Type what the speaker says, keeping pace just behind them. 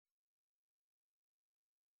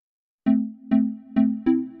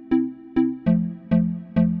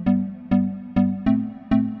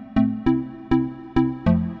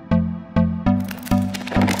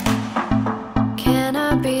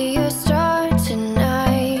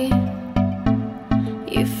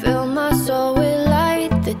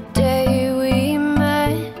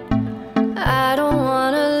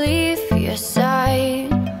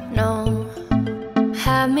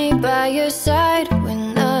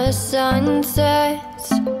sun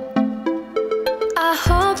sets. I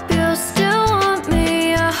hope you'll still want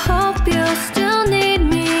me, I hope you'll still need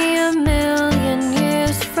me 1,000,000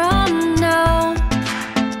 years from now.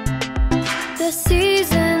 The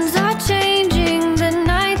seasons are changing, the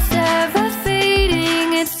nights ever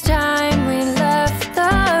fading. It's time we left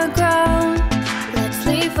the ground. Let's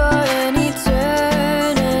leave for an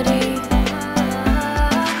eternity.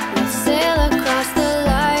 Let's sail across the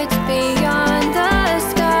lights beyond the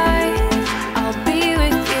sky. I'll be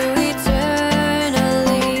with you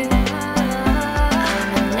eternally.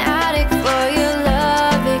 I'm an addict for your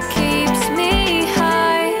love, it keeps me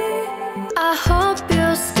high. I hope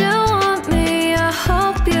you'll still want me, I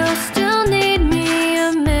hope you'll still need me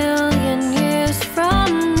 1,000,000 years from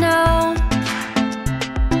now.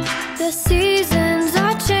 The seasons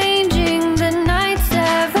are changing, the nights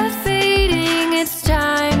ever fading. It's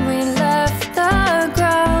time we left the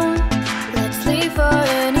ground. Let's leave for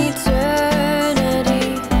an eternity.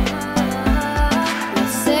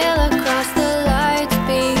 Let's sail across the lights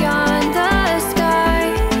beyond the sky.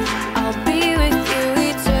 I'll be with you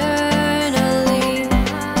eternally.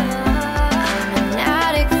 I'm an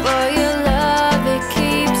addict for your love, it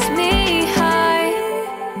keeps me high,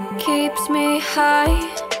 keeps me high.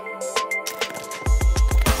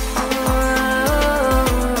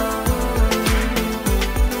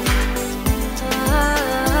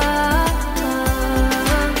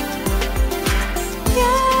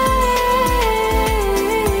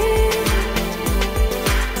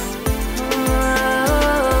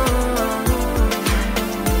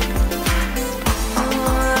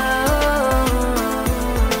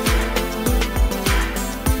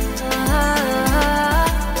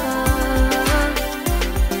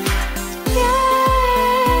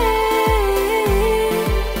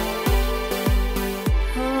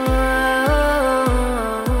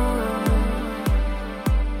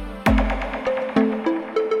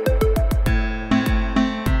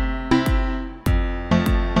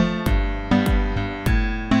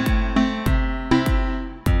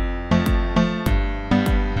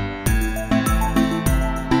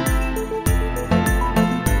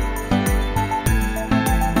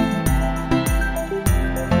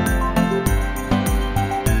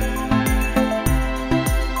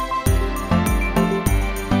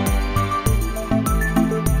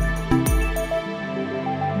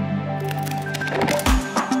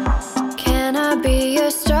 Can I be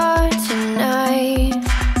your star tonight?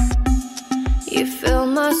 You fill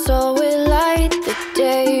my soul with light the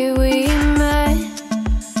day we met.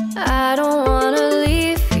 I don't wanna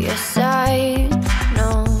leave your side, no.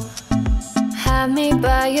 Have me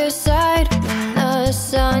by your side when the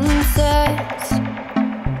sun sets.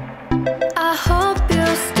 I hope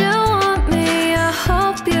you'll still want me, I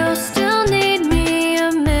hope you'll still need me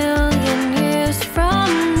 1,000,000 years from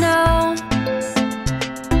now.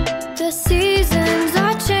 The seasons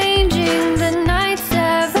are changing, the nights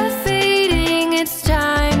ever fading. It's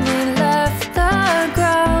time we left the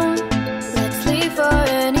ground. Let's leave for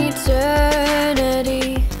an eternity.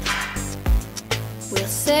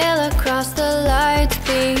 We'll sail across the lights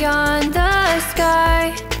beyond the sky.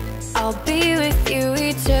 I'll be with you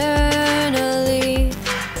eternally.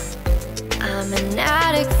 I'm an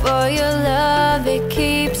addict for your love, it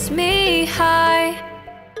keeps me high,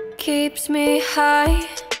 keeps me high.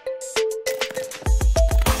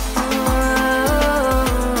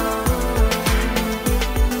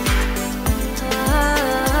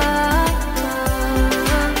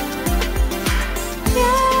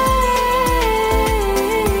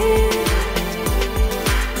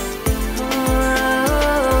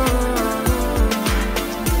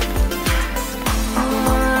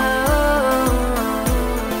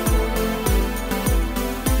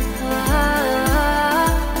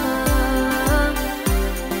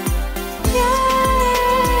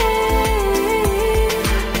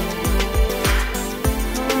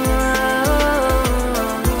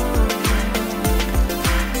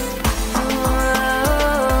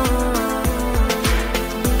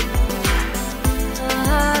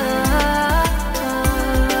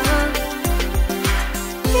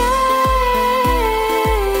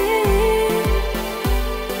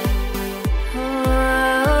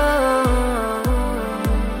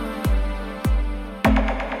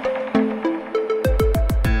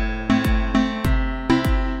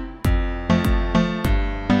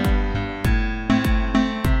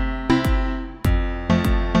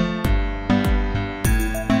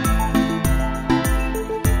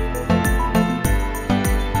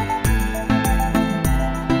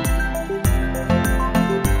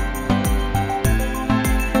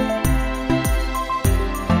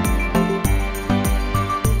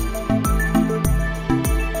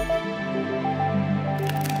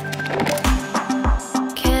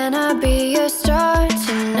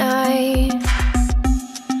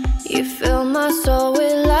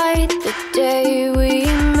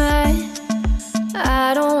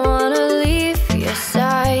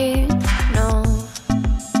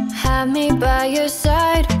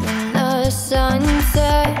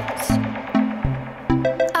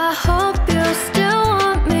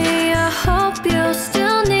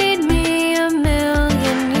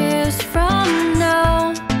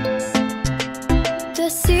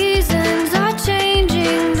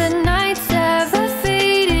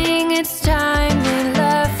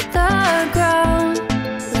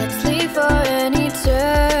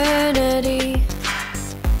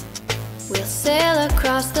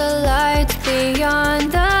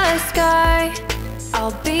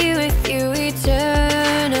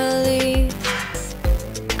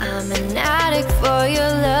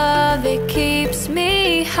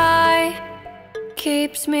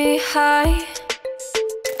 keeps me high.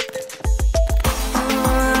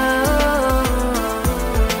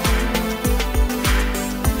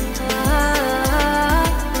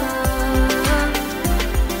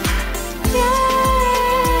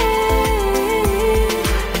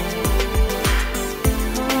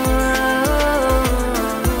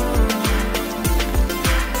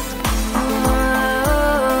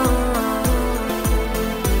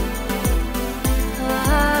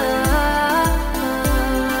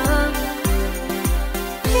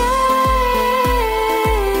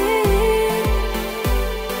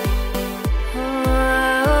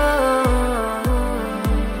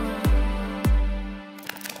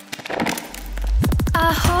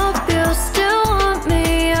 I hope you still want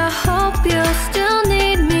me, I hope you still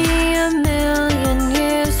need me a million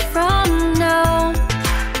years from now.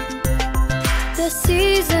 The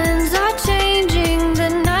seasons are changing, the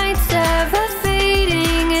nights ever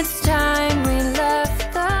fading. It's time we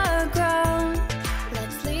left the ground.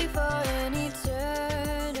 Let's leave for an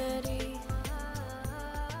eternity.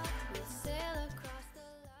 We'll sail across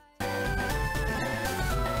the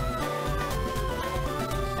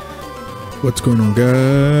What's going on,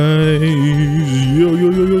 guys? Yo, yo,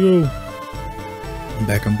 yo, yo, yo. I'm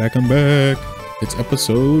back. It's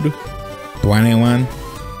episode 21.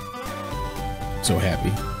 So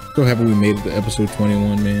happy we made it to episode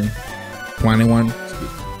 21, man. 21.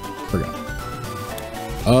 Forgot.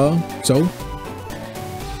 So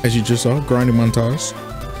as you just saw, grinding montage.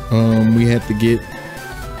 We had to get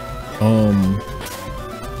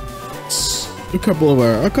a couple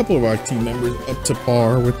of our team members up to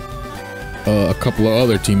par with a couple of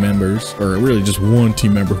other team members, or really just one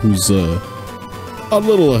team member who's a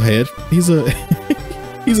little ahead. He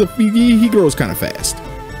grows kind of fast,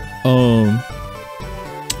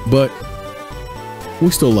 but we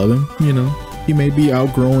still love him. You know, he may be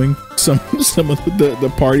outgrowing some of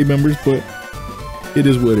the party members, but it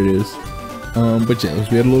is what it is. But yeah,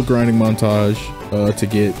 we had a little grinding montage to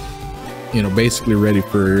get, you know, basically ready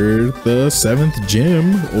for the 7th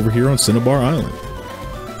gym over here on Cinnabar Island.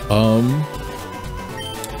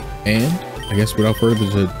 And I guess without further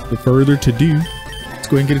to do, let's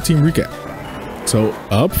go ahead and get a team recap. So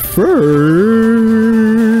up first,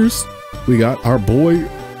 we got our boy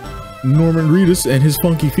Norman Reedus and his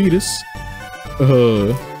funky fetus.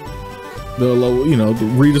 The level, you know, the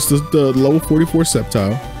Reedus, the level 44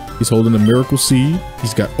 Sceptile. He's holding a Miracle Seed.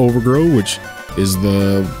 He's got Overgrow, which is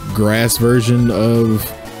the grass version of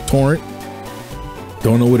Torrent.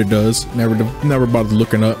 Don't know what it does. Never bothered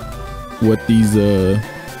looking up what these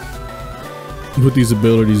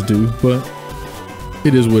abilities do, but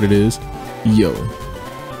it is what it is. Yo,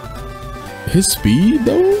 his speed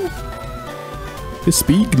though,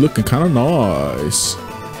 looking kind of nice.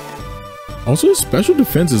 Also, his special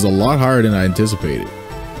defense is a lot higher than I anticipated,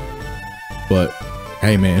 but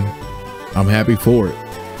hey man, I'm happy for it.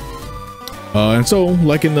 And so,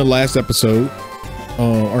 like in the last episode,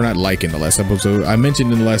 or not like in the last episode, I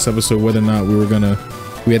mentioned in the last episode whether or not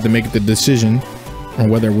we had to make the decision on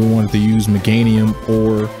whether we wanted to use Meganium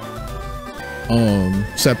or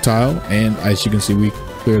Sceptile, and as you can see, we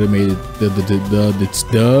clearly made the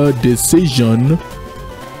decision.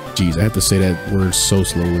 Jeez, I have to say that word so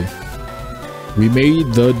slowly. We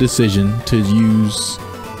made the decision to use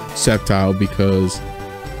Sceptile because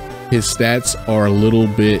his stats are a little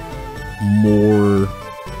bit more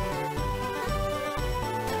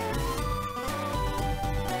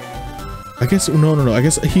I guess his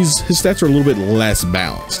stats are a little bit less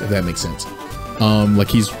balanced, if that makes sense. Like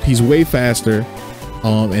he's way faster,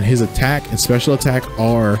 and his attack and special attack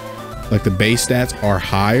are, like, the base stats are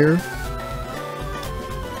higher,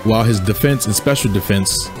 while his defense and special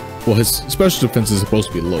defense, well, his special defense is supposed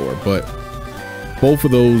to be lower, but both of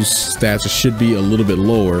those stats should be a little bit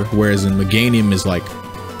lower, whereas in Meganium is like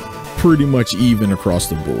pretty much even across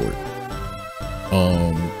the board.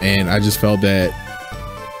 And I just felt that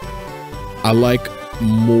I like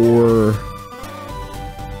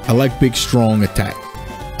big strong attack.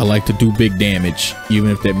 I like to do big damage, even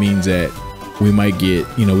if that means that we might be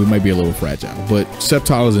a little fragile, but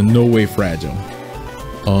Sceptile is in no way fragile,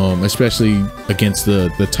 especially against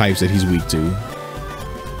the types that he's weak to.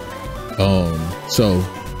 So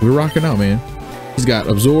we're rocking out, man. He's got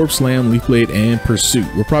Absorb, Slam, Leaf Blade, and Pursuit.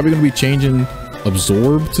 We're probably gonna be changing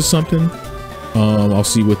Absorb to something. I'll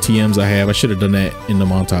see what TMs I have. I should have done that in the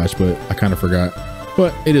montage, but I kind of forgot.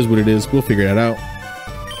 But it is what it is. We'll figure that out.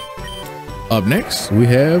 Up next, we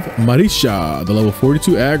have Marisha, the level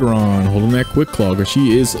 42 Aggron, holding that Quick Claw, because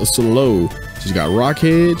she is slow. She's got Rock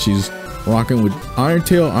Head. She's rocking with Iron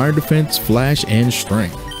Tail, Iron Defense, Flash, and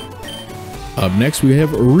Strength. Up next, we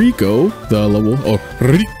have Rico, the level 42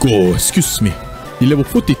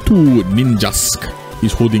 Ninjask.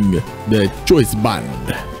 He's holding the choice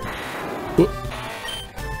band. Oh,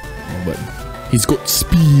 but he's got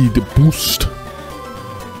speed boost.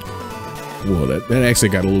 Whoa, that actually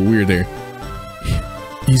got a little weird there.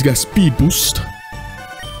 He's got speed boost.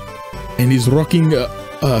 And he's rocking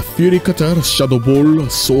Fury Cutter, Shadow Ball,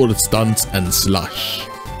 Sword Stance, and Slash.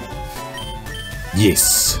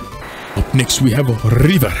 Yes. Up next, we have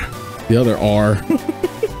River. The other R.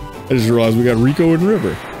 I just realized we got Rico and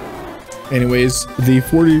River. Anyways, the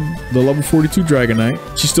level 42 Dragonite.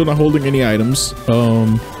 She's still not holding any items. I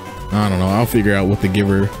don't know. I'll figure out what to give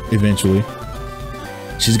her eventually.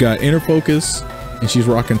 She's got Inner Focus, and she's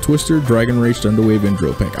rocking Twister, Dragon Rage, Thunderwave, and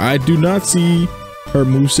Drill Peck. I do not see her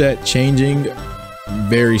moveset changing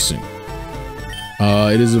very soon.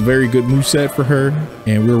 It is a very good moveset for her,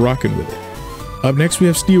 and we're rocking with it. Up next, we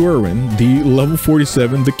have Steve Irwin, the level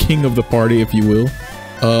 47, the king of the party, if you will.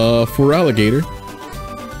 For Alligator,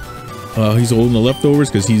 he's holding the leftovers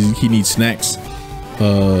because he needs snacks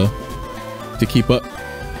to keep up.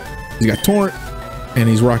 He's got Torrent, and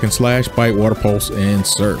he's rocking Slash, Bite, Water Pulse, and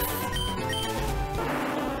Surf.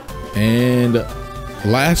 And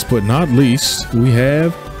last but not least, we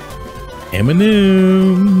have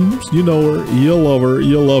M&M's. You know her, you'll love her,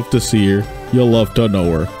 you'll love to see her, you'll love to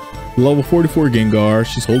know her. Level 44 Gengar,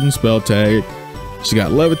 she's holding Spell Tag. She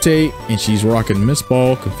got Levitate, and she's rocking Mist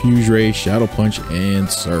Ball, Confuse Ray, Shadow Punch, and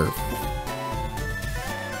Surf.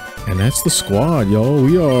 And that's the squad, y'all.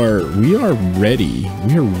 We are ready.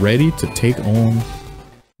 We are ready to take on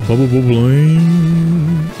Bubble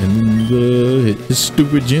Blaine and his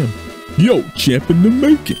stupid gym. Yo, champ in the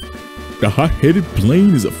making. The hot-headed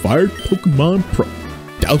Blaine is a fired Pokemon pro.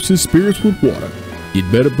 Douse his spirits with water. You'd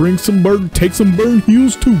better bring some take some burn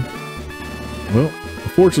heals too. Well,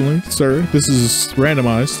 unfortunately, sir, this is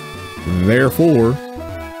randomized. Therefore,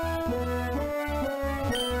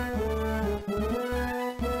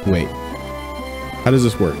 wait, how does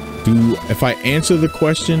this work? If I answer the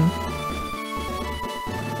question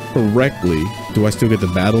correctly, do I still get the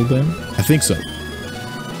battle then? I think so.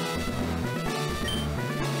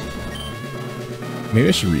 Maybe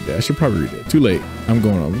I should read that. I should probably read it. Too late. I'm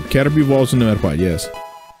going on. Caterpie evolves into Metapod. Yes.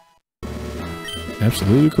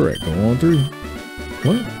 Absolutely correct. Go on through.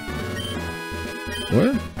 What?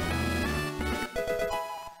 What?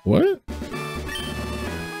 What?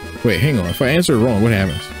 Wait, hang on. If I answer it wrong, what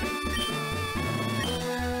happens?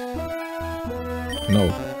 No.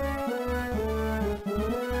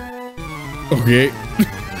 Okay.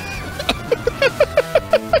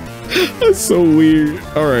 That's so weird.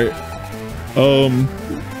 All right. I'm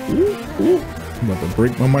about to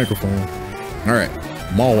break my microphone. All right,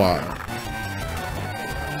 Mawile.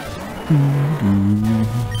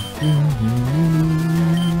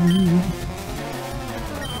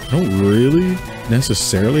 I don't really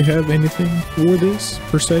necessarily have anything for this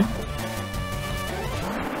per se.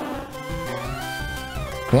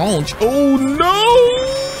 Launch. Oh no!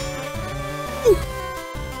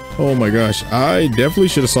 Oh my gosh, I definitely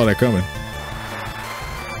should have saw that coming.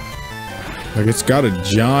 Like, it's got a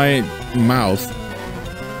giant mouth.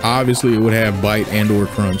 Obviously, it would have Bite and or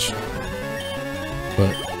Crunch.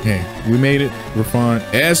 But, hey, we made it. We're fine.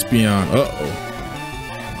 Espeon. Uh-oh.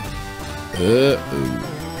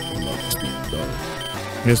 Love Espeon, dog.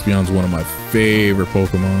 Espeon's one of my favorite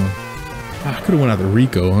Pokemon. I could have went after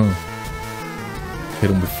Rico, huh? Hit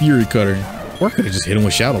him with Fury Cutter. Or I could have just hit him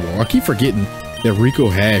with Shadow Ball. I keep forgetting that Rico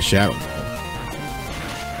has Shadow Ball.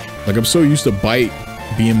 Like, I'm so used to Bite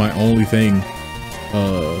being my only thing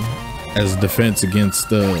as defense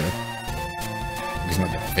against it's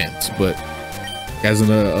not defense, but as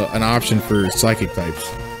an option for psychic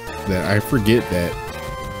types, that I forget that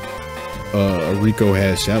Rico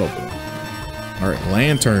has Shadow Ball. All right,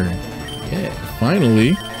 Lantern. Yeah,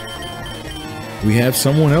 finally we have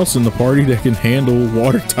someone else in the party that can handle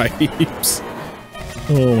water types.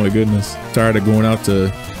 Oh my goodness, tired of going out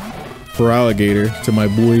for Alligator to my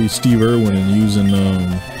boy Steve Irwin and using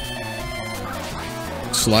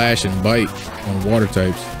Slash and Bite on water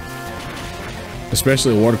types,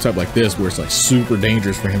 especially a water type like this where it's like super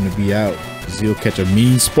dangerous for him to be out because he'll catch a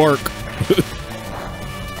mean spark.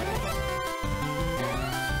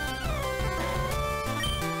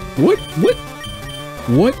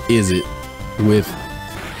 What is it with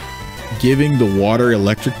giving the water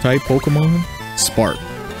electric type Pokemon Spark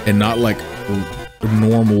and not like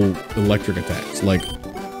normal electric attacks like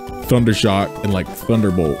Thunder Shock and like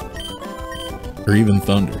Thunderbolt or even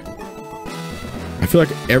Thunder? I feel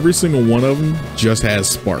like every single one of them just has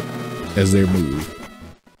Spark as their move.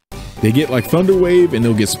 They get like Thunder Wave and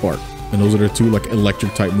they'll get Spark. And those are the two like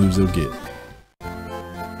electric type moves they'll get.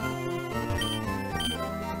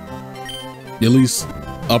 At least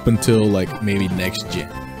up until like maybe next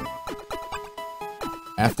gen.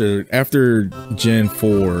 After Gen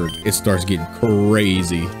 4, it starts getting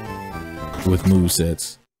crazy with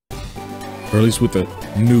movesets. Or at least with the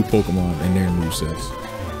new Pokemon and their movesets.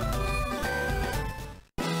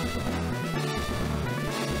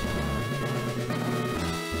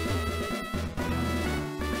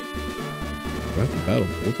 Battle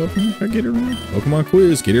both of them? I get it wrong. Pokemon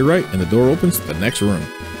quiz, get it right, and the door opens to the next room.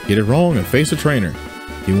 Get it wrong and face a trainer.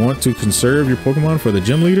 You want to conserve your Pokemon for the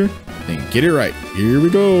gym leader? Then get it right. Here we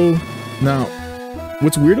go. Now,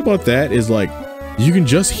 what's weird about that is like you can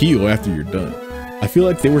just heal after you're done. I feel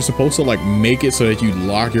like they were supposed to like make it so that you're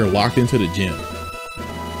locked into the gym.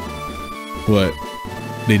 But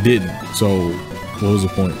they didn't. So what was the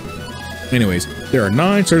point? Anyways, there are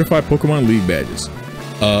 9 certified Pokemon League badges.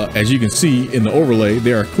 As you can see in the overlay,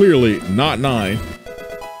 they are clearly not 9.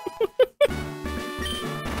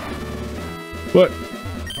 But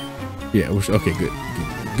yeah, okay, good.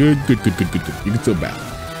 You can still battle,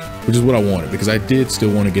 which is what I wanted because I did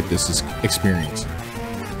still want to get this experience.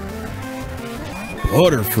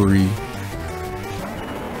 Butterfree.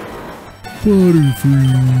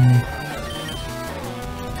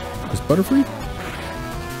 Is Butterfree?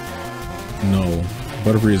 No,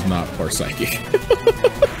 Butterfree is not part psychic.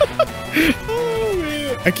 Oh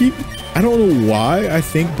man, I don't know why I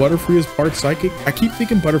think Butterfree is part psychic. I keep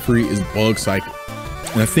thinking Butterfree is bug psychic,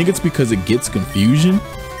 and I think it's because it gets confusion,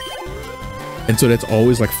 and so that's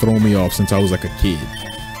always like thrown me off since I was like a kid.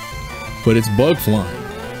 But it's bug flying,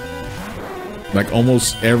 like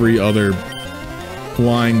almost every other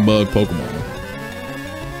flying bug Pokemon.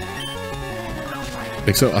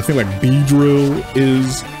 Except I think like Beedrill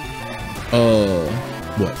is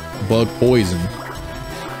what, bug poison,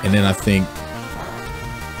 and then I think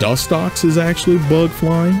Dustox is actually bug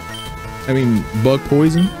flying. I mean bug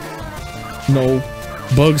poison. No,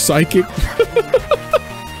 bug psychic.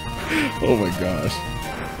 Oh my gosh,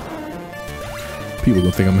 people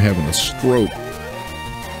gonna think I'm having a stroke.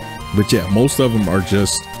 But yeah, most of them are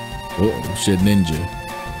just Shedinja.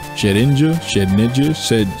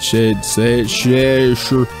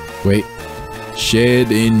 Wait,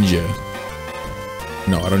 Shedinja.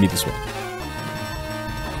 No, I don't need this one.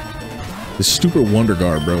 The stupid Wonder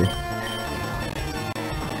Guard, bro.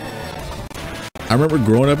 I remember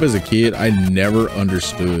growing up as a kid, I never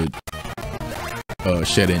understood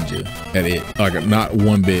Shedinja at it. Like, not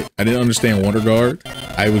one bit. I didn't understand Wonder Guard.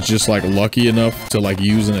 I was just like lucky enough to like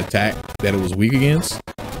use an attack that it was weak against.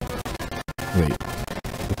 Wait,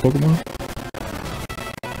 the Pokemon?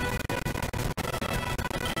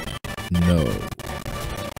 No.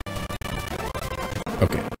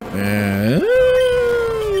 Okay.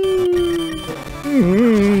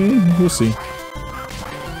 We'll see.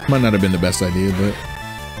 Might not have been the best idea, but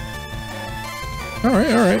all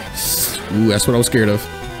right. Ooh, that's what I was scared of.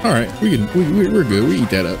 All right, we're good. We eat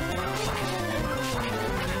that up.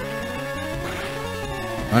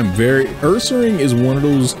 Ursaring is one of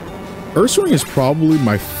those. Ursaring is probably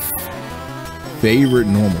my favorite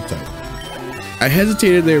normal type. I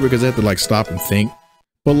hesitated there because I had to like stop and think,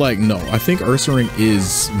 but like no, I think Ursaring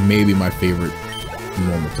is maybe my favorite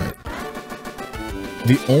normal type.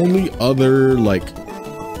 The only other like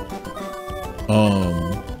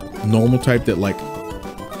normal type that like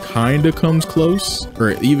kinda comes close,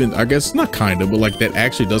 or even I guess not kinda, but like that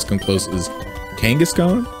actually does come close is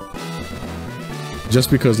Kangaskhan. Just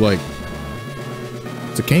because like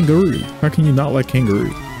it's a kangaroo. How can you not like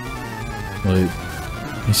kangaroo? Like,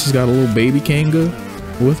 and she's got a little baby Kanga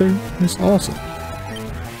with her. It's awesome.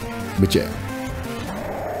 But yeah.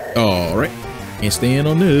 All right, can't stand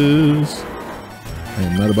on this. I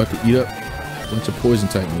am not about to eat up a bunch of poison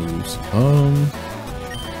type moves.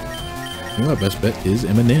 My best bet is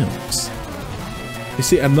M&M's. You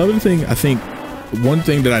see, another thing, I think one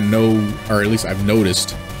thing that I know, or at least I've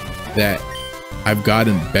noticed that I've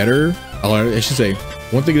gotten better, or I should say,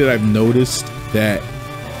 one thing that I've noticed that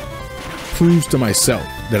proves to myself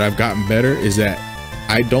that I've gotten better is that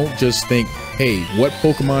I don't just think, hey, what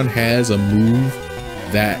Pokemon has a move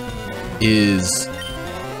that is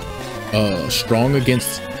strong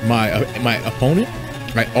against my opponent.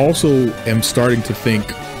 I also am starting to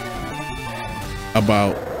think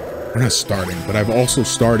about, we're not starting, but I've also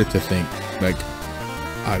started to think, like,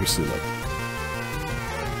 obviously, like,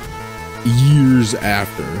 years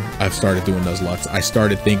after I've started doing Nuzlocke, I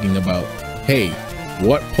started thinking about, hey,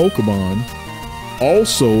 what Pokemon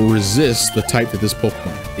also resists the type that this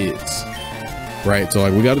Pokemon is, right? So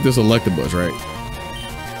like we got this Electabuzz, right?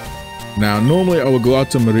 Now, normally I would go out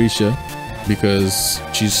to Marisha because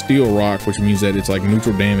she's Steel Rock, which means that it's like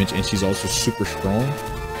neutral damage, and she's also super strong.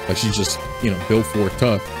 Like she's just, you know, built for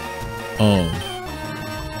tough.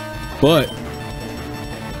 But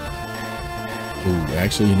ooh,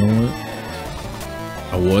 actually, you know what?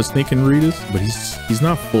 I was thinking Ritas, but he's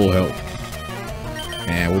not full health.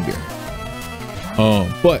 Nah, we'll be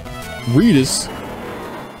alright. But Ritas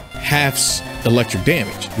halves electric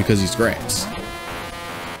damage because he's grass.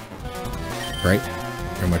 Right?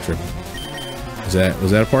 Or am I tripping? Was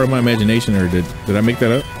that a part of my imagination, or did I make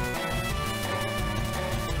that up?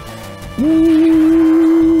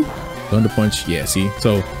 Woo! Thunder Punch, yeah, see?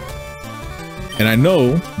 So, and I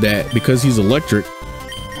know that because he's electric,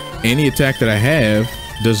 any attack that I have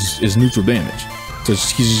is neutral damage. So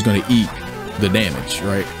he's just gonna eat the damage,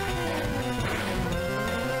 right?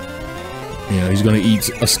 You know, he's gonna eat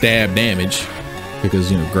a stab damage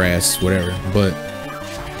because, you know, grass, whatever. But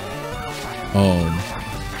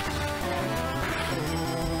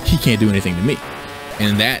he can't do anything to me,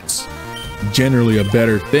 and that's generally a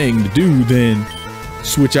better thing to do than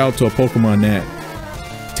switch out to a Pokemon that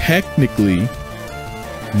technically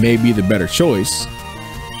may be the better choice.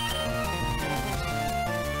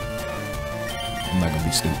 I'm not gonna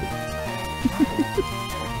be stupid.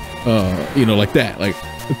 You know, like that, like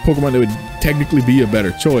the Pokemon that would technically be a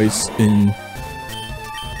better choice in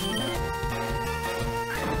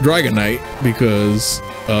Dragonite, because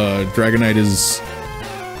Dragonite is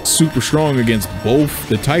super strong against both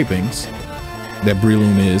the typings that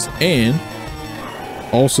Breloom is, and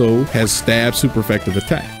also has stab super effective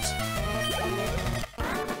attacks.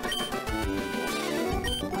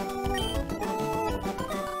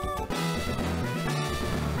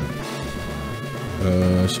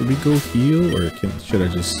 Should we go heal, or should I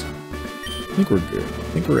just? I think we're good. I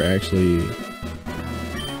think we're actually.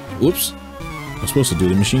 Whoops! I'm supposed to do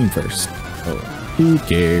the machine first. Oh, who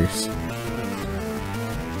cares?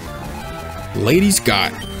 Lady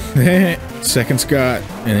Scott, second Scott,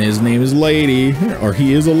 and his name is Lady, or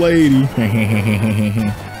he is a lady.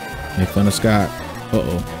 Make fun of Scott.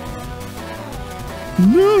 Uh-oh.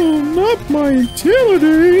 No, not my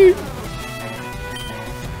Intimidate.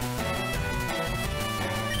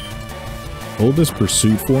 Hold this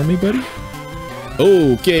pursuit for me, buddy.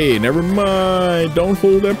 Okay, never mind. Don't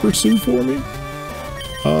hold that pursuit for me.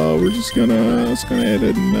 We're just gonna let's go ahead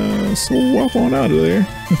and swap on out of there.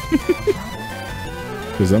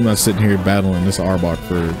 Because I'm not sitting here battling this Arbok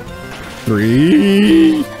for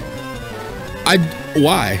 3.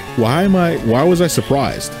 Why was I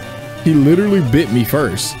surprised? He literally bit me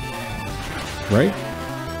first, right?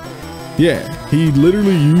 Yeah, he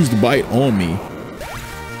literally used bite on me.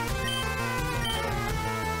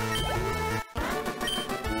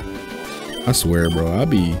 I swear, bro, I'll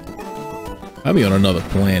be on another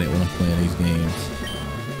planet when I'm playing these games.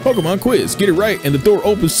 Pokemon quiz, get it right and the door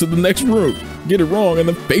opens to the next room. Get it wrong and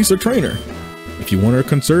then face a trainer. If you want to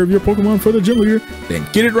conserve your Pokemon for the gym leader, then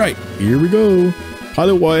get it right. Here we go.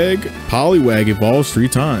 Poliwag evolves 3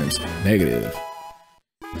 times. Negative.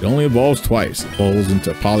 It only evolves twice. It evolves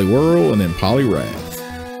into Poliwhirl and then Poliwrath.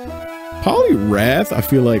 Poliwrath, I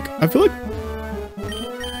feel like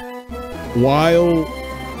while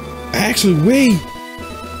actually wait.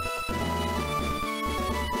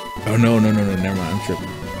 Oh no, never mind, I'm tripping.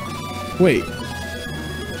 Wait.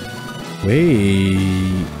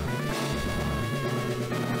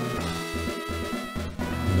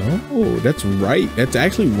 No, that's right. That's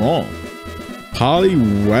actually wrong.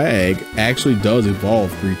 Poliwag actually does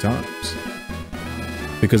evolve 3 times.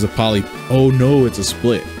 Because of oh no, it's a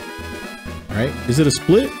split. Right? Is it a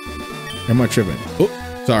split? Or am I tripping? Oh,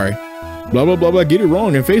 sorry. Blah, blah, blah, blah. Get it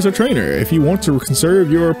wrong and face a trainer. If you want to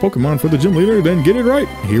conserve your Pokemon for the gym leader, then get it right.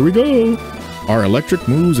 Here we go. Are electric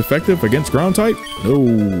moves effective against ground type?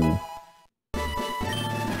 No.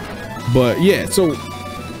 But yeah, so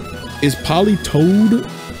is Politoed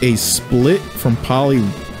a split from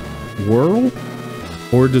Poliwhirl?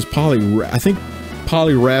 Or does I think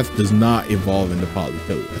Poliwrath does not evolve into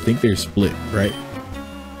Politoed. I think they're split, right?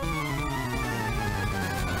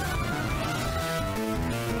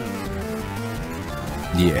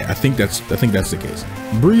 Yeah, I think that's the case.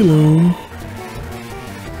 Breloom.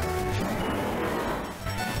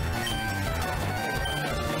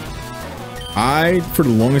 For the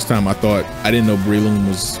longest time, I didn't know Breloom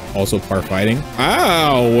was also part fighting.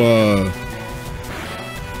 Ow!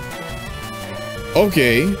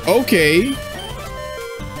 Okay.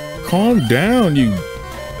 Calm down, you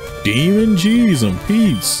demon. Jeez and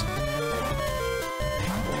Pete's.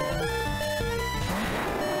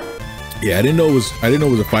 Yeah, I didn't know it was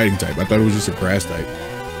a fighting type. I thought it was just a grass type.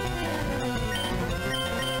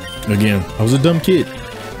 Again, I was a dumb kid.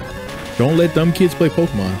 Don't let dumb kids play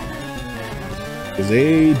Pokemon. Because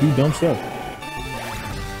they do dumb stuff.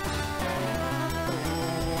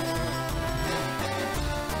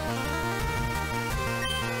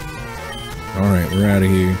 Alright, we're out of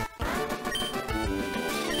here.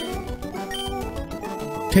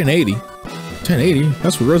 1080? 1080?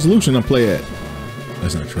 That's what resolution I play at.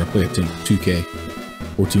 That's not true. I play at 2K.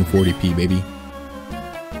 1440p, baby.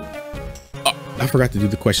 Oh, I forgot to do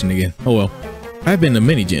the question again. Oh well. I've been to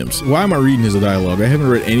many gyms. Why am I reading his dialogue? I haven't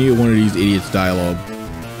read any of one of these idiots' dialogue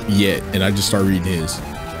yet, and I just start reading his.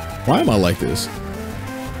 Why am I like this?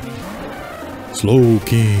 Slow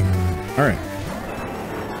King. Alright.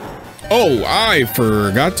 Oh, I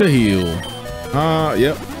forgot to heal.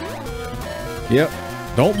 Yep. Yep.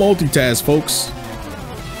 Don't multitask, folks.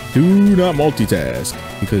 Do not multitask,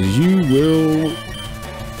 because you will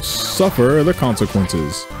suffer the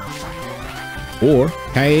consequences. Or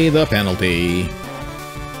pay the penalty.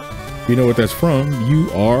 If you know what that's from, you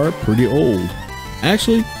are pretty old.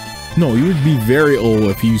 Actually, no, you would be very old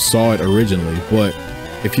if you saw it originally. But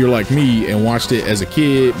if you're like me and watched it as a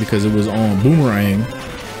kid because it was on Boomerang,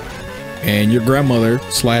 and your grandmother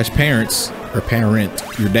slash parents, or parent,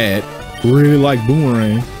 your dad, really liked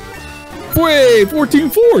Boomerang. Wait,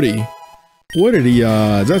 1440. What are the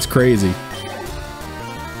odds? That's crazy.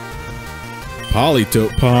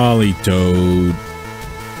 Politoed.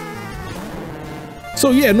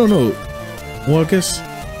 So yeah, no. Well, I guess.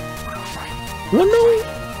 Well, no.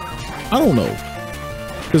 I don't know.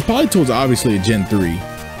 Because Politoed's obviously a Gen 3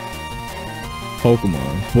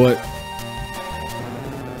 Pokemon, but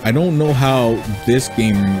I don't know how this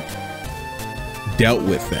game dealt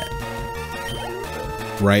with that.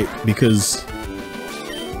 Right? Because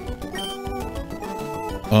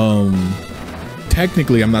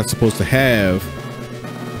technically I'm not supposed to have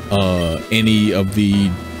any of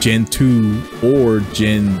the Gen 2 or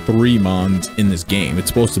Gen 3 mons in this game. It's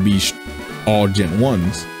supposed to be all Gen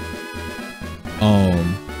 1s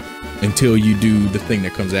until you do the thing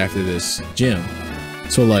that comes after this gym.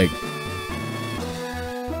 So like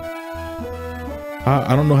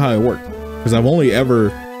I don't know how it worked, because I've only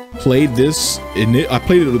ever played this, and I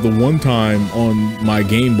played it the one time on my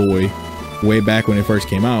Game Boy way back when it first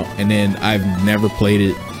came out, and then I've never played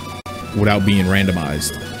it without being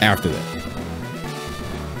randomized after that.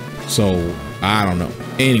 So I don't know.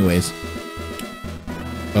 Anyways,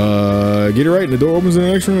 get it right and the door opens in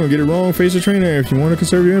the next room. Get it wrong, face the trainer. If you want to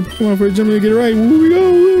conserve your Pokemon for the gym, get it right. Here we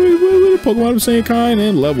go. Pokemon of the same kind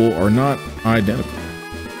and level are not identical.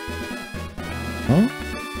 Huh?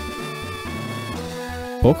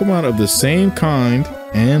 Pokemon of the same kind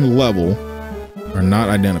and level are not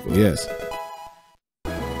identical. Yes.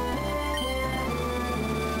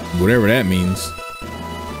 Whatever that means.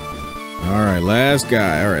 Alright, last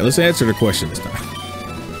guy. Alright, let's answer the question this time.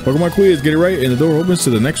 Pokemon quiz, get it right and the door opens to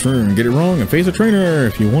the next room. Get it wrong and face a trainer.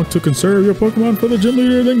 If you want to conserve your Pokemon for the gym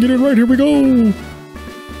leader, then get it right. Here we go.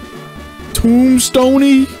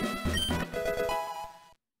 Tombstoney?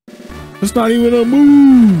 That's not even a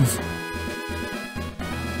move.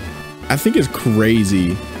 I think it's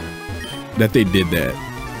crazy that they did that.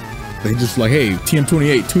 They just like, hey,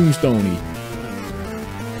 TM28, Tombstoney.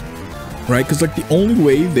 Right? Because like the only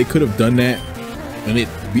way they could have done that and it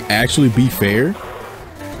actually be fair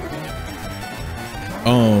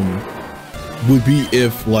would be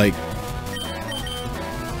if like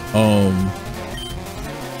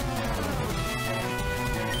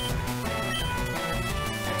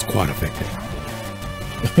it's quad effective.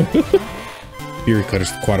 Fury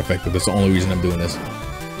Cutter's quad effective. That's the only reason I'm doing this.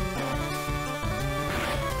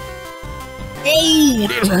 Oh,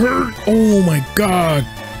 that hurt. Oh my god.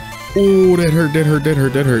 Oh, that hurt.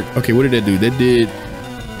 Okay, what did that do? That did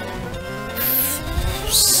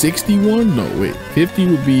 61? No, wait. 50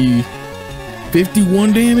 would be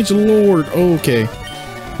 51 damage? Lord. Okay.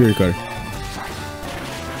 Fury Cutter.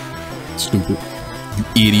 Stupid.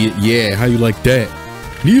 You idiot. Yeah, how you like that?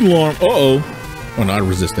 Needle arm. Uh-oh. Oh, no, I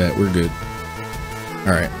resist that. We're good.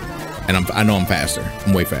 All right. And I know I'm faster.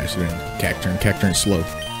 I'm way faster than Cacturne. Cacturne's slow.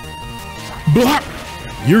 Block!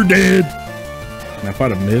 You're dead. And if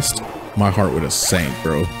I'd have missed, my heart would have sank,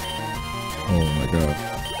 bro. Oh my god.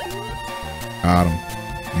 Got him.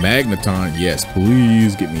 Magneton, yes,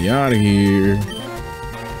 please get me out of here.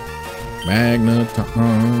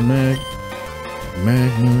 Magneton,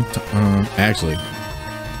 Magneton. Actually,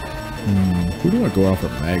 who do I go out for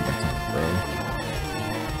Magneton, bro?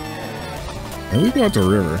 And we go out to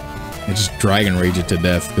River and just Dragon Rage it to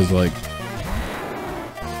death, because like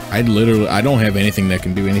I don't have anything that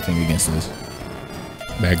can do anything against this.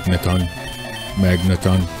 Magneton. I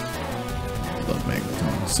love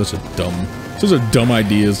Magnetons. Such a dumb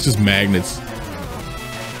idea. It's just magnets.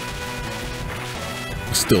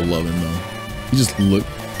 I still love him though. He just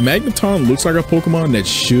Magneton looks like a Pokemon that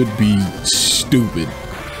should be stupid,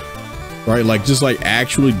 right? Like just like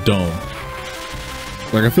actually dumb.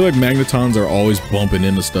 Like I feel like Magnetons are always bumping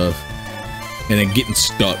into stuff and then getting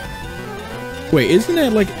stuck. Wait, isn't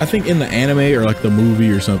that like, I think in the anime or like the movie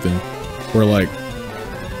or something, where like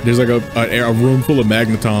there's like a room full of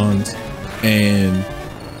Magnetons and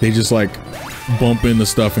they just like bump into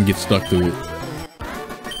stuff and get stuck to it,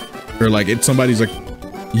 or like somebody's like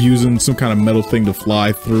using some kind of metal thing to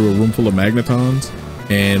fly through a room full of Magnetons,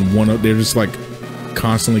 and they're just like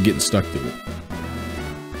constantly getting stuck to it.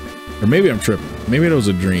 Or maybe I'm tripping. Maybe it was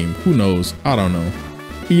a dream. Who knows? I don't know.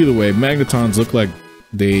 Either way, Magnetons look like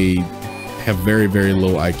they have very, very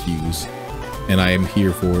low IQs, and I am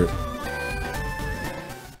here for it.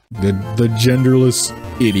 The genderless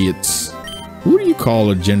idiots. Who do you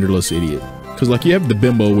call a genderless idiot? Because like you have the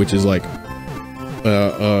bimbo, which is like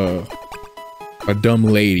a dumb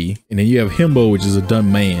lady, and then you have himbo, which is a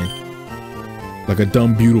dumb man, like a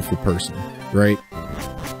dumb beautiful person, right?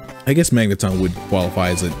 I guess Magneton would qualify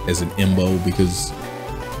as an imbo, because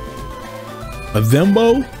a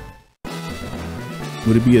thembo,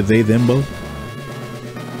 would it be a they thembo?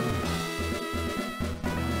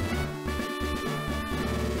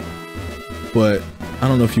 But I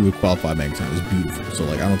don't know if you would qualify Magneton as beautiful, so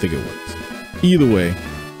like I don't think it works. Either way,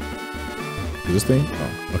 this thing?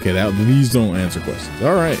 Oh, okay, these don't answer questions.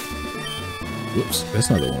 All right. Whoops, that's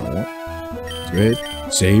not the one I want. Go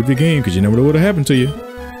ahead, save the game, because you never know what'll happen to you.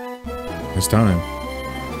 It's time.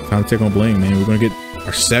 Time to take on Blaine, man. We're gonna get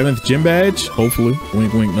our 7th gym badge, hopefully.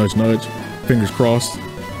 Wink, wink, nudge, nudge. Fingers crossed.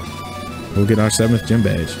 We'll get our 7th gym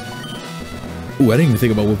badge. Ooh, I didn't even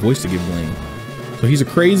think about what voice to give Blaine. So he's a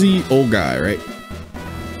crazy old guy, right?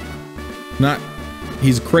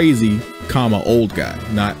 He's crazy, comma, old guy,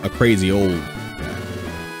 not a crazy old guy.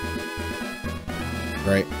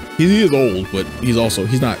 Right? He is old, but he's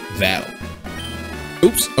not that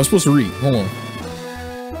old. Oops, I was supposed to read. Hold on.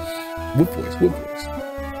 What voice? What voice?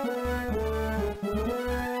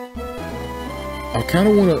 I kind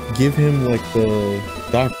of want to give him like the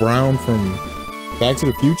Doc Brown from Back to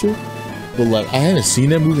the Future, but like I haven't seen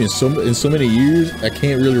that movie in so many years, I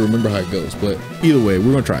can't really remember how it goes. But either way,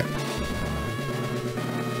 we're gonna try it.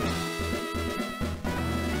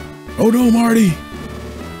 Oh no, Marty!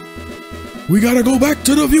 We gotta go back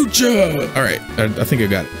to the future! All right, I think I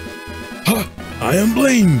got it. Ha! I am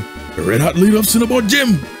Blaine, the red hot leader of Cinnabon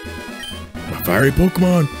Gym. My fiery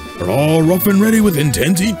Pokemon are all rough and ready with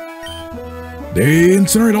intent heat. They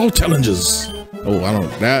incinerate all challenges. Oh,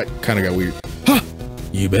 that kind of got weird. Ha!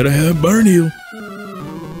 You better have Burn Heal.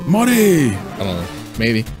 Marty! I don't know,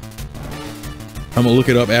 maybe. I'm gonna look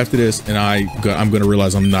it up after this, and I'm gonna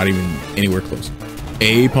realize I'm not even anywhere close.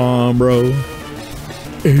 Apom, bro.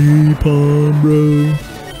 Apom, bro.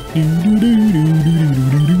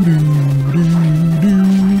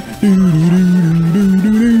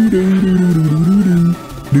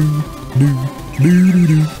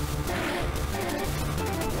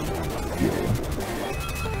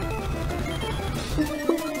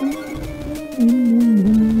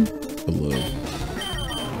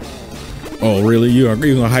 Oh, really? You're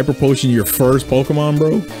gonna hyper potion your first Pokemon,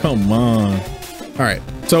 bro? Come on. All right,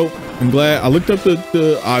 so I'm glad I looked up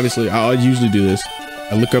obviously I usually do this.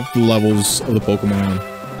 I look up the levels of the Pokemon,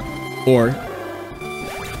 or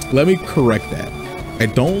let me correct that. I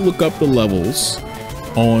don't look up the levels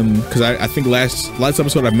because I think last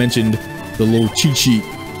episode I mentioned the little cheat sheet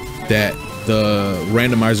that the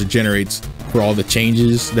randomizer generates for all the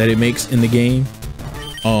changes that it makes in the game.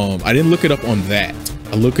 I didn't look it up on that.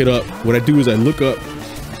 What I do is I look up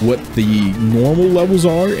what the normal levels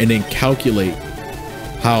are and then calculate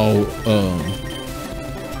how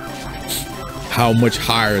much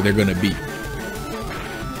higher they're gonna be.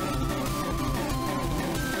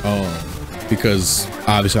 Because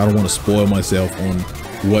obviously I don't want to spoil myself on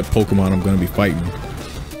what Pokemon I'm gonna be fighting,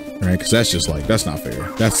 right? Because that's not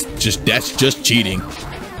fair. That's just cheating,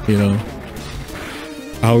 you know.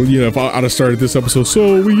 If I'd have started this episode,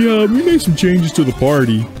 so we made some changes to the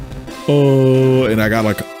party, and I got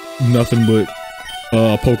like nothing but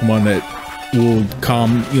Pokemon that will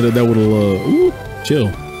calm, that will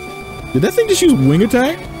chill. Did that thing just use Wing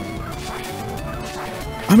Attack?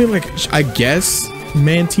 I mean, like, I guess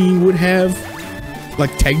Mantine would have,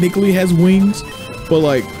 like, technically has wings, but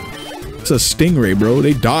like, it's a Stingray, bro.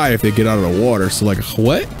 They die if they get out of the water. So like,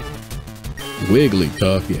 what?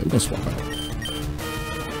 Wigglytuff. Yeah, we're gonna swap out.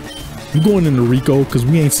 I'm going into Rico because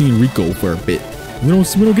we ain't seen Rico for a bit. We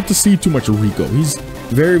don't get to see too much of Rico.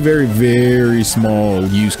 Very, very, very small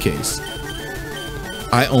use case.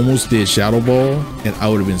 I almost did Shadow Ball, and I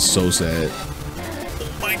would have been so sad.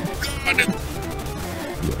 Oh my god!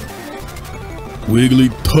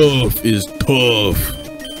 Wigglytuff is tough.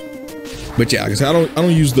 But yeah, like I said, I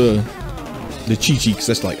don't use the cheat sheet because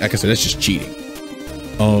that's like I said, that's just cheating.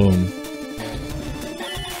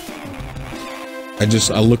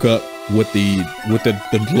 I look up what the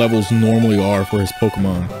levels normally are for his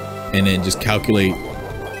Pokemon, and then just calculate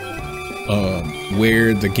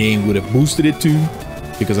where the game would have boosted it to,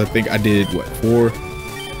 because I think I did what, 4?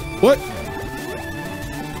 What?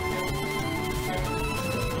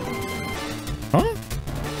 Huh?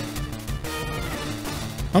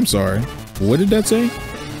 I'm sorry. What did that say?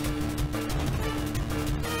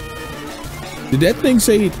 Did that thing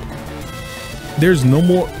say there's no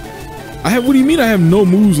more? What do you mean I have no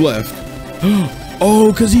moves left?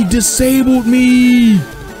 Oh, because he disabled me.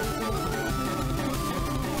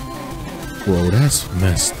 Bro, that's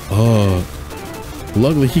messed up.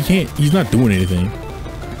 Luckily, he's not doing anything.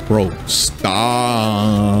 Bro,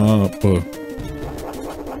 stop.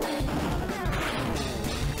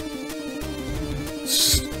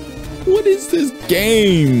 What is this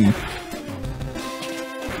game?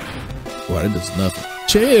 Well, it does nothing.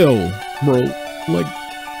 Chill, bro. Like,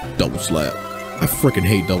 double slap. I freaking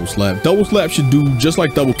hate double slap. Double slap should do just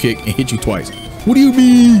like double kick and hit you twice. What do you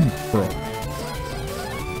mean, bro?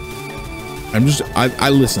 I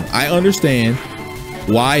listen. I understand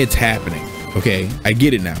why it's happening. Okay, I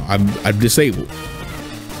get it now. I'm disabled.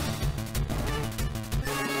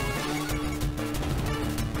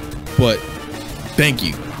 But thank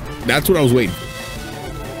you. That's what I was waiting for.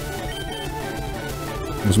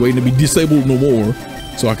 I was waiting to be disabled no more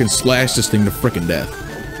so I can slash this thing to freaking death.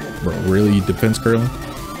 Bro, really? You defense curling?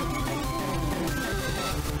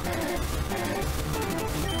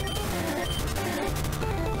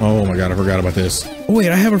 Oh my god, I forgot about this. Oh wait,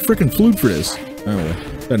 I have a freaking flute for this. Oh well,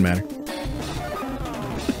 doesn't matter.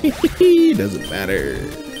 Doesn't matter.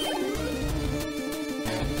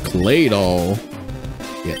 Claydol.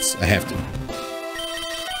 Yes, I have to.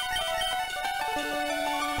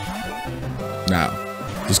 Now,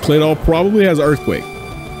 this Claydol probably has Earthquake,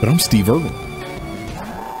 but I'm Steve Irwin.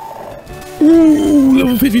 Ooh,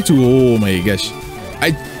 level 52. Oh my gosh.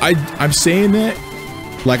 I'm saying that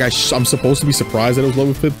like I'm supposed to be surprised that it was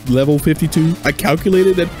level 52. I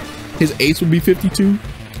calculated that his ace would be 52.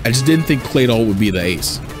 I just didn't think Claydol would be the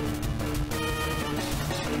ace.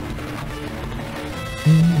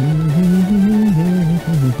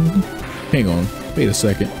 Hang on. Wait a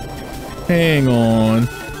second. Hang on.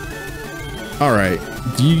 All right.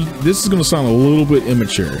 This is going to sound a little bit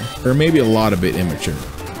immature, or maybe a lot of bit immature.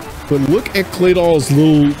 But look at Claydol's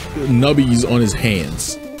little nubbies on his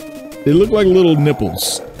hands. They look like little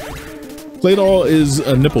nipples. Claydol is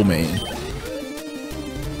a nipple man.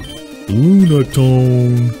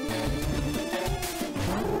 Lunatone.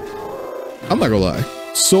 I'm not gonna lie.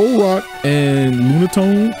 Solrock and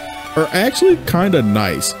Lunatone are actually kind of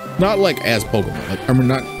nice. Not like as Pokemon. Like, I mean,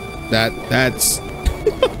 not that's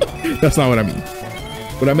that's not what I mean.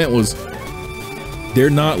 What I meant was they're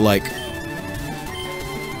not like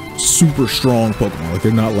super strong Pokemon. Like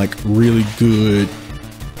they're not like really good,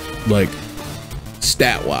 like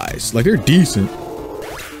stat wise. Like they're decent,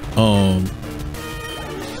 but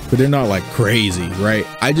they're not like crazy, right?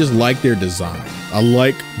 I just like their design. I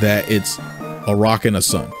like that it's a rock and a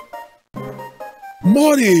sun.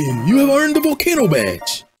 Martin, you have earned the volcano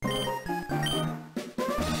badge.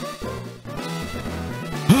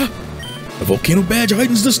 Huh? The volcano badge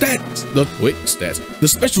heightens the stats. The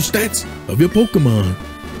special stats of your Pokemon.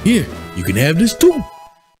 Here, you can have this too.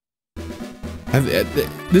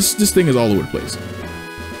 This thing is all over the place.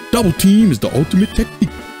 Double team is the ultimate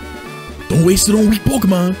technique. Don't waste it on weak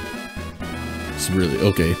Pokemon. It's really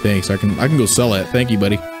okay. Thanks. I can go sell that. Thank you,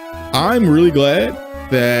 buddy. I'm really glad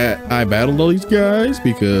that I battled all these guys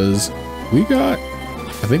because I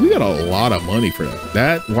think we got a lot of money for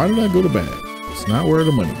that. Why did I go to bed? It's not where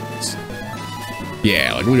the money is.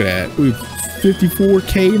 Yeah, like look at that. We have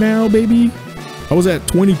 54K now, baby. I was at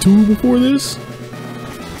 22 before this.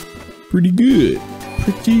 Pretty good.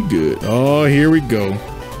 Pretty good. Oh, here we go.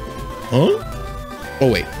 Huh? Oh,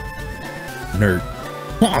 wait. Nerd.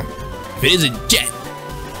 Visit Jet.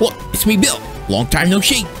 What? It's me, Bill. Long time no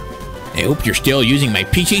see. I hope you're still using my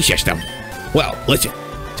PC system. Well, listen.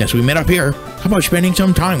 Since we met up here, how about spending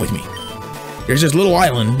some time with me? There's this little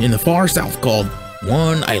island in the far south called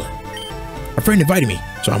One Island. A friend invited me,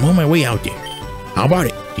 so I'm on my way out there. How about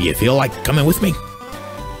it? Do you feel like coming with me?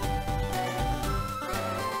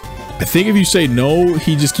 I think if you say no,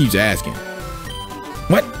 he just keeps asking.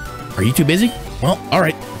 What? Are you too busy? Well,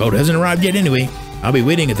 alright. Boat hasn't arrived yet anyway. I'll be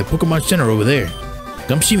waiting at the Pokemon Center over there.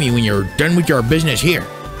 Come see me when you're done with your business here.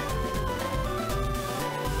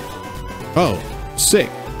 Oh, sick.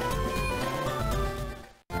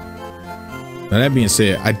 Now that being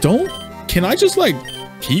said, can I just like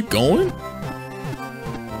keep going?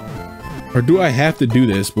 Or do I have to do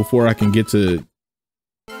this before I can get to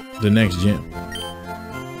the next gym?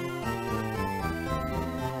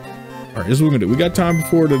 All right, this is what we're gonna do. We got time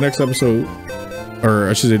before the next episode, or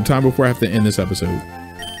I should say time before I have to end this episode.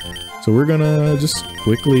 So we're gonna just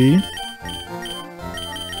quickly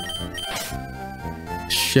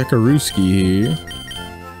Chekarooski here.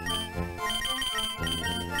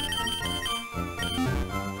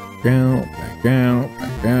 Back out.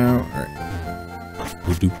 All right.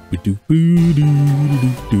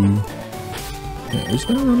 Yeah, just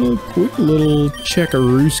gonna run a quick little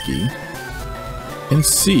Chekarooski and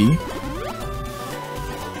see,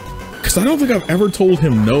 because I don't think I've ever told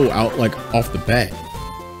him no out like off the bat.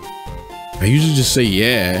 I usually just say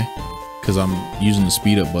yeah because I'm using the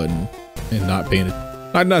speed up button and not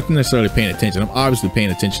necessarily paying attention. I'm obviously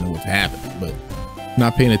paying attention to what's happening, but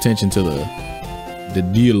not paying attention to the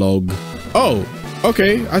dialogue. Oh,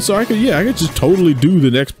 okay. So I could just totally do the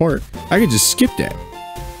next part. I could just skip that.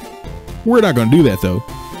 We're not gonna do that though.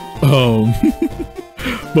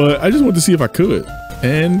 But I just wanted to see if I could,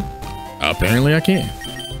 and apparently I can.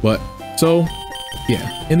 But so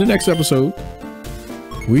yeah, in the next episode,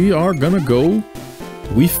 we are gonna go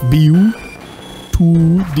with Biu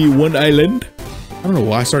to the one island. I don't know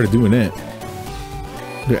why I started doing that.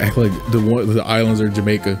 They act like the islands are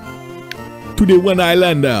Jamaica. To the one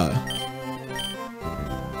island.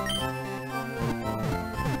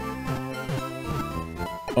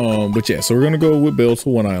 But yeah, so we're gonna go with Bill to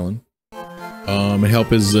one island. And help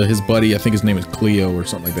his buddy. I think his name is Cleo or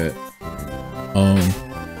something like that.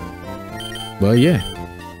 But yeah.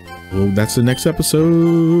 Well, that's the next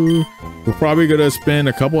episode. We're probably gonna spend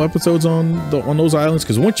a couple episodes on those islands,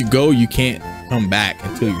 because once you go, you can't come back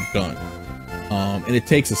until you're done. And it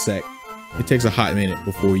takes a sec. It takes a hot minute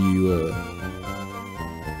before you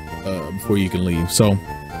can leave. So,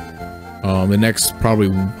 the next probably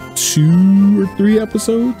 2 or 3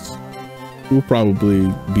 episodes, we'll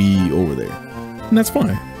probably be over there, and that's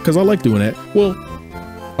fine because I like doing that. Well,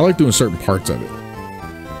 I like doing certain parts of it.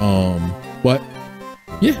 But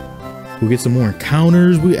yeah. We'll get some more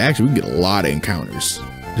encounters. We can get a lot of encounters.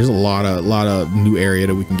 There's a lot of new area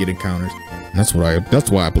that we can get encounters. And that's why I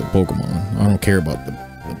play Pokemon. I don't care about the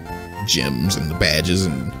gems and the badges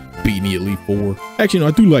and beating the Elite Four. Actually, no,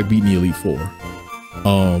 I do like beating the Elite Four.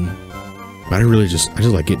 But I just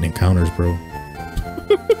like getting encounters, bro.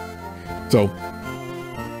 So,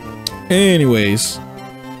 anyways,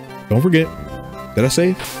 don't forget. Did I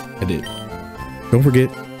say? I did. Don't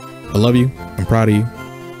forget. I love you. I'm proud of you.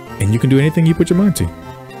 And you can do anything you put your mind to.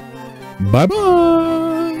 Bye-bye.